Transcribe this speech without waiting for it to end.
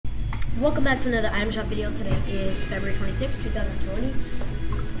Welcome back to another item shop video. Today is February 26, 2020.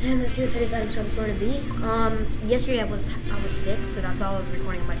 And let's see what today's item shop is going to be. Yesterday I was sick, so that's why I was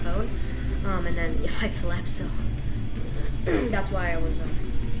recording on my phone. And then I slept, so that's why I was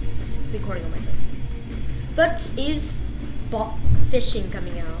recording on my phone. But is fishing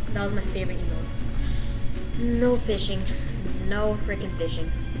coming out? That was my favorite emote. No fishing. No freaking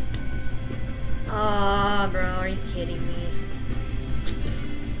fishing. Ah, bro, are you kidding me?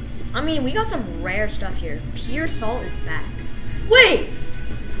 I mean, we got some rare stuff here. Pure salt is back. Wait!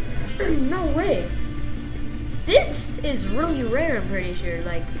 No way. This is really rare, I'm pretty sure.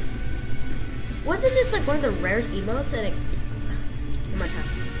 Like, wasn't this like one of the rarest emotes? And one more time.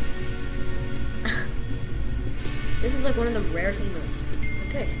 This is like one of the rarest emotes.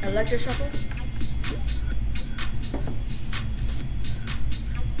 Okay, electro shuffle.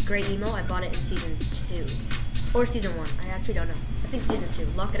 Great emo. I bought it in season 2 or season 1. I actually don't know. I think season 2.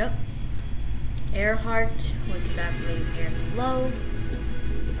 Lock it up. Earhart with the back bling airflow.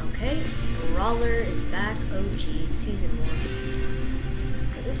 Okay. Brawler is back. OG season 1.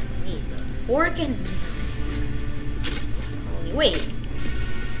 This is clean, bro. Fork and holy wait.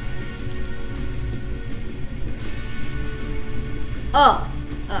 Oh.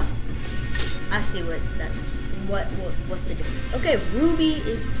 I see what that's. What's the difference? Okay, Ruby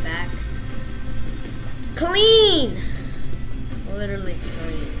is back. Clean! Literally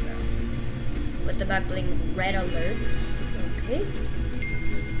clean, bro. With the back bling red alerts. Okay.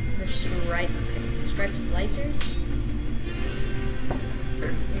 The stripe slicer.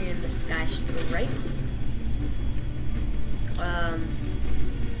 And the sky stripe.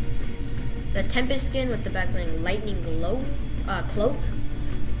 The Tempest skin with the back bling lightning glow cloak.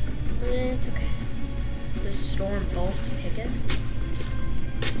 It's okay. The Storm Bolt pickaxe,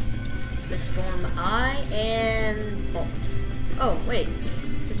 the Storm Eye, and Bolt. Oh, wait.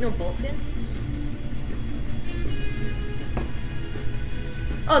 There's no Bolt skin?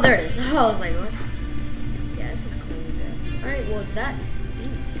 Oh, there it is. Oh, I was like, what? Yeah, this is clean. Alright, well, that...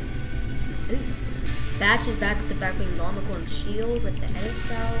 Ooh. Batch is back with the back wing Llamacorn shield with the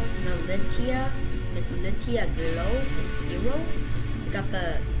Edistyle, Militia Glow, and Hero. We got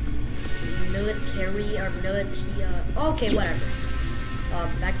the military or militia. Okay, whatever.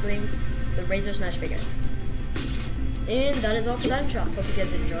 Back bling, the Razor Smash pickaxe. And that is all for that shop. Hope you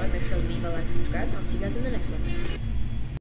guys enjoyed. Make sure to leave a like, subscribe. I'll see you guys in the next one.